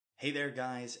Hey there,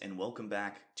 guys, and welcome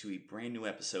back to a brand new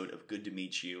episode of Good to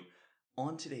Meet You.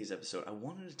 On today's episode, I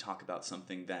wanted to talk about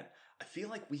something that I feel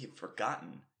like we have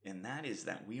forgotten, and that is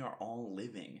that we are all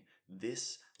living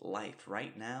this life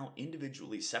right now,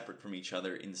 individually separate from each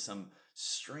other in some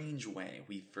strange way.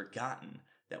 We've forgotten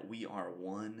that we are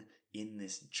one in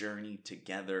this journey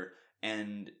together,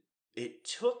 and it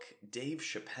took Dave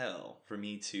Chappelle for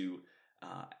me to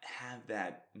have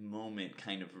that moment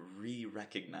kind of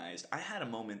re-recognized. I had a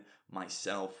moment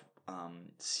myself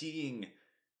seeing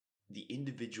the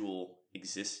individual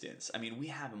existence. I mean, we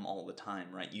have them all the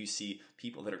time, right? You see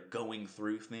people that are going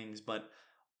through things, but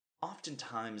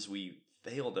oftentimes we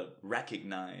fail to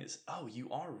recognize, oh, you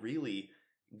are really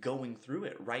going through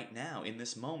it right now in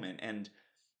this moment. And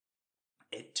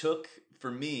it took for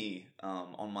me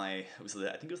on my I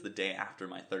think it was the day after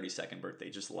my 32nd birthday,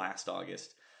 just last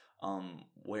August,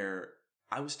 where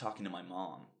I was talking to my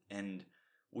mom and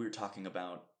we were talking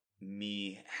about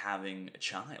me having a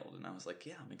child, and I was like,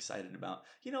 yeah, I'm excited about,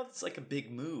 it's like a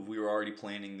big move. We were already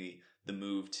planning the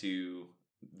move to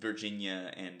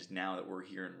Virginia, and now that we're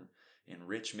here in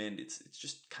Richmond, it's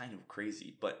just kind of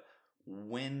crazy. But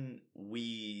when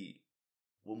we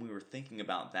were thinking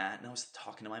about that, and I was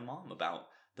talking to my mom about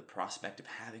the prospect of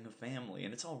having a family,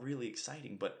 and it's all really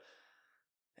exciting, but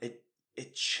it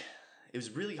it it was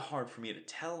really hard for me to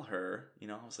tell her.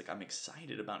 I was like, I'm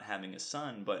excited about having a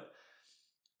son, but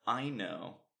I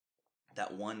know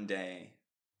that one day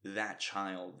that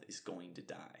child is going to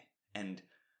die. And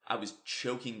I was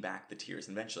choking back the tears,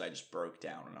 and eventually I just broke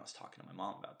down when I was talking to my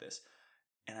mom about this.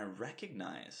 And I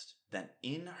recognized that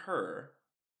in her,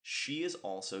 she is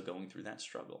also going through that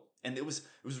struggle. And it was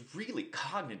really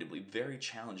cognitively very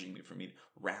challenging for me to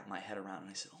wrap my head around.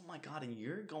 And I said, oh my God, and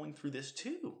you're going through this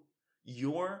too.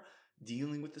 You're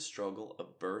dealing with the struggle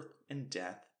of birth and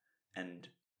death, and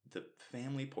the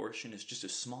family portion is just a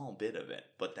small bit of it.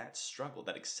 But that struggle,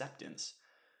 that acceptance,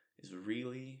 is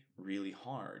really, really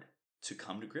hard to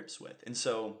come to grips with. And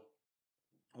so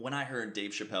when I heard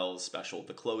Dave Chappelle's special,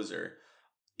 The Closer,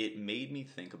 it made me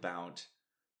think about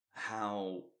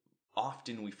how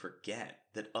often we forget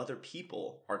that other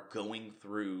people are going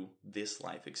through this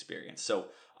life experience. So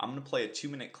I'm going to play a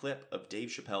 2-minute clip of Dave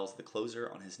Chappelle's The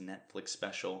Closer on his Netflix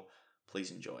special.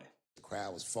 Please enjoy. The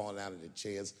crowd was falling out of the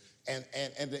chairs. And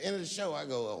at the end of the show, I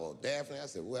go, oh, Daphne. I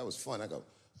said, well, that was fun. I go,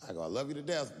 I love you to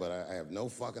death, but I have no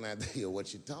fucking idea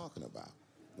what you're talking about.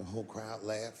 The whole crowd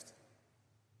laughed,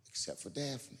 except for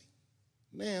Daphne.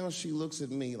 Now she looks at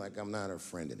me like I'm not her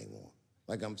friend anymore,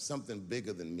 like I'm something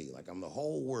bigger than me, like I'm the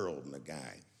whole world and a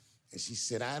guy. And she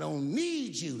said, I don't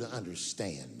need you to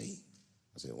understand me.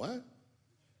 I said, what?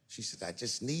 She said, I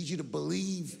just need you to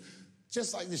believe,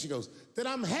 just like this. She goes, that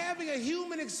I'm having a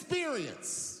human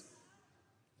experience.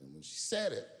 And when she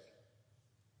said it,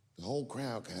 the whole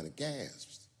crowd kind of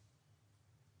gasped.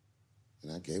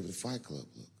 And I gave it a Fight Club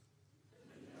look.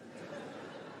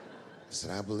 I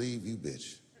said, I believe you,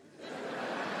 bitch.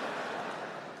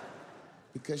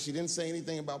 Because she didn't say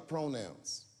anything about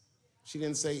pronouns. She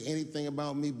didn't say anything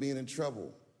about me being in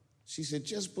trouble. She said,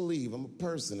 just believe I'm a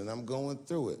person and I'm going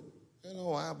through it. And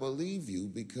oh, I believe you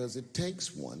because it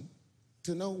takes one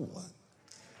to know one.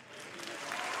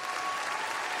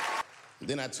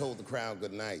 Then I told the crowd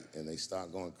good night, and they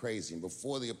start going crazy. And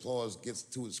before the applause gets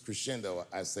to its crescendo,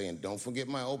 I say, and don't forget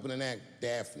my opening act,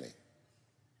 Daphne. And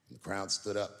the crowd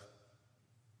stood up.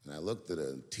 And I looked at her,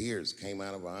 and tears came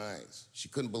out of her eyes. She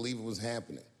couldn't believe it was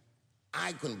happening.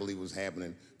 I couldn't believe it was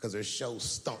happening because her show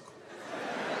stunk.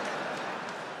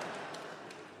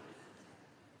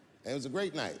 And it was a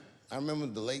great night. I remember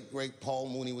the late, great Paul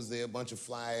Mooney was there, a bunch of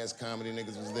fly-ass comedy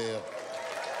niggas was there.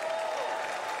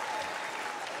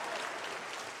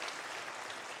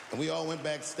 And we all went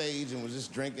backstage and was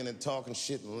just drinking and talking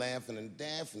shit and laughing, and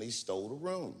Daphne stole the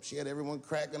room. She had everyone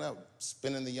cracking up,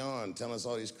 spinning the yarn, telling us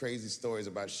all these crazy stories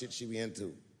about shit she be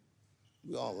into.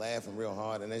 We all laughing real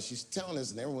hard, and as she's telling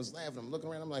us and everyone's laughing, I'm looking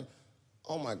around, I'm like,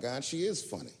 oh my God, she is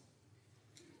funny.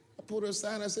 I pulled her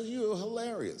aside and I said, you're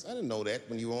hilarious. I didn't know that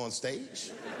when you were on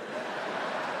stage.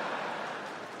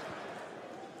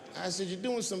 I said, you're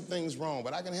doing some things wrong,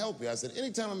 but I can help you. I said,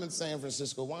 anytime I'm in San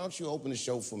Francisco, why don't you open the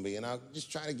show for me, and I'll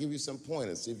just try to give you some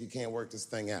pointers, see if you can't work this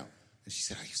thing out. And she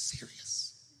said, are you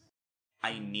serious?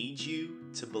 I need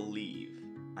you to believe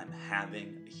I'm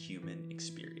having a human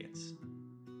experience.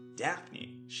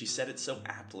 Daphne, she said it so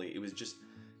aptly.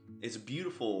 It's a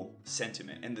beautiful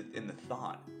sentiment, and the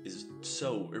thought is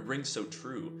it rings so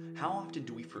true. How often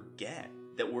do we forget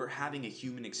that we're having a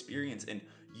human experience, and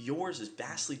yours is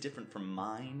vastly different from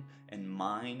mine, and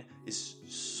mine is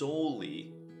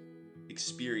solely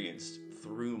experienced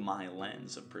through my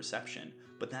lens of perception.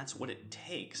 but that's what it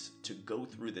takes to go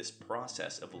through this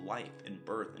process of life and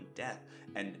birth and death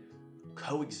and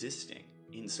coexisting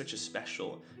in such a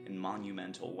special and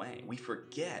monumental way. We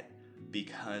forget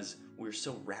because we're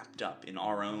so wrapped up in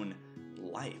our own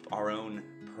life, our own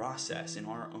process, in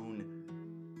our own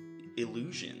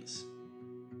illusions.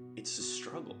 It's a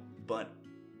struggle, but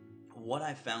what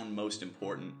I found most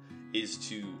important is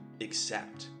to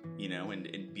accept,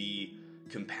 and be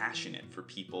compassionate for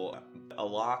people.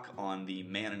 Alok on the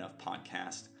Man Enough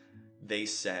podcast, they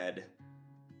said,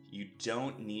 you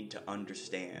don't need to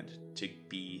understand to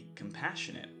be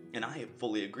compassionate. And I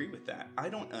fully agree with that. I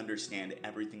don't understand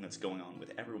everything that's going on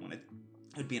with everyone. It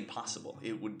would be impossible.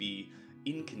 It would be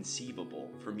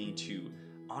inconceivable for me to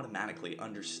automatically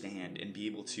understand and be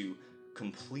able to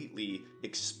completely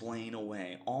explain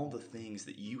away all the things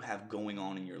that you have going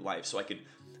on in your life so I could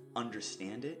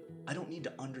understand it. I don't need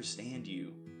to understand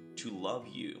you to love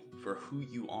you for who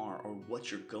you are or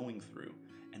what you're going through.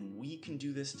 And we can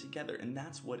do this together. And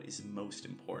that's what is most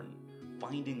important.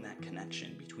 Finding that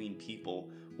connection between people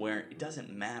where it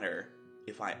doesn't matter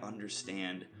if I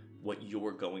understand what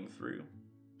you're going through.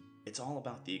 It's all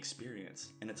about the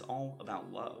experience, and it's all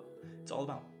about love. It's all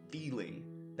about feeling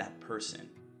that person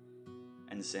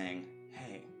and saying,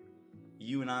 hey,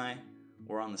 you and I,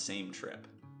 we're on the same trip.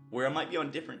 Where I might be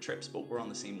on different trips, but we're on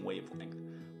the same wavelength,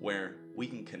 where we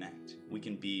can connect. We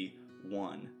can be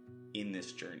one in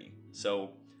this journey. So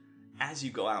as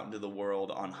you go out into the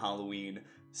world on Halloween,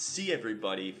 see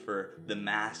everybody for the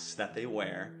masks that they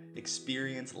wear,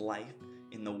 experience life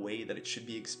in the way that it should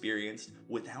be experienced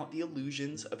without the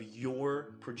illusions of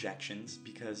your projections,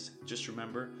 because just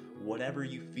remember, whatever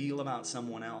you feel about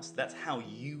someone else, that's how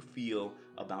you feel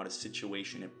about a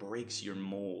situation. It breaks your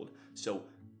mold. So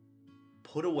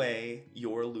put away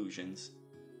your illusions,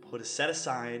 set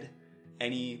aside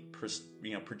any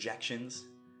projections,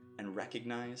 and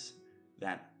recognize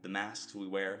that the masks we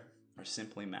wear are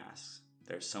simply masks.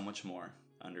 There's so much more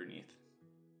underneath.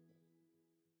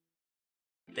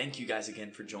 Thank you guys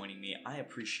again for joining me. I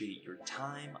appreciate your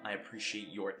time. I appreciate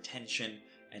your attention.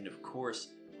 And of course,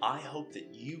 I hope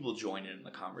that you will join in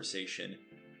the conversation.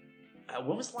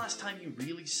 When was the last time you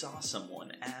really saw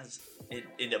someone as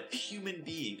a human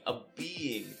being, a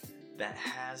being that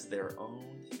has their own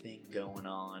thing going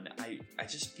on? I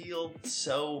just feel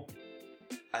so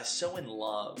in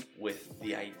love with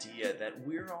the idea that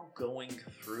we're all going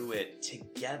through it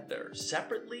together,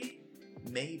 separately,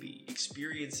 maybe,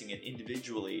 experiencing it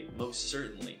individually, most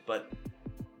certainly, but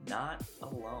not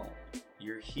alone.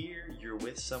 You're here, you're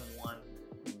with someone,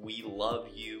 we love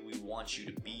you, we want you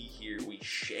to be here, we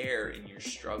share in your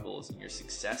struggles and your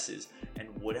successes, and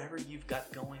whatever you've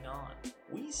got going on,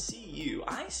 we see you,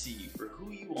 I see you for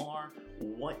who you are,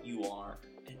 what you are,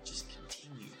 and just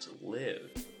continue to live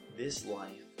this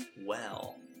life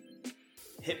well.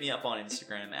 Hit me up on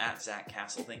Instagram at Zach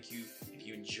Castle. Thank you. If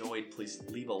you enjoyed, please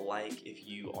leave a like. If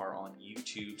you are on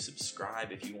YouTube,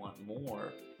 subscribe if you want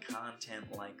more content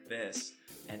like this.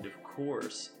 And of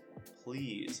course,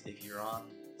 please, if you're on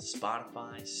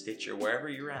Spotify, Stitcher, wherever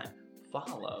you're at,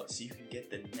 follow so you can get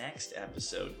the next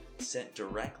episode sent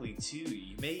directly to you.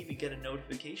 You may even get a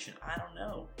notification. I don't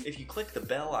know. If you click the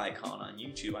bell icon on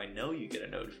YouTube, I know you get a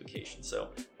notification. So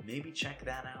maybe check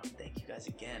that out. Thank you guys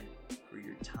again for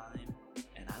your time,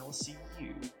 and I will see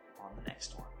you on the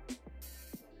next one.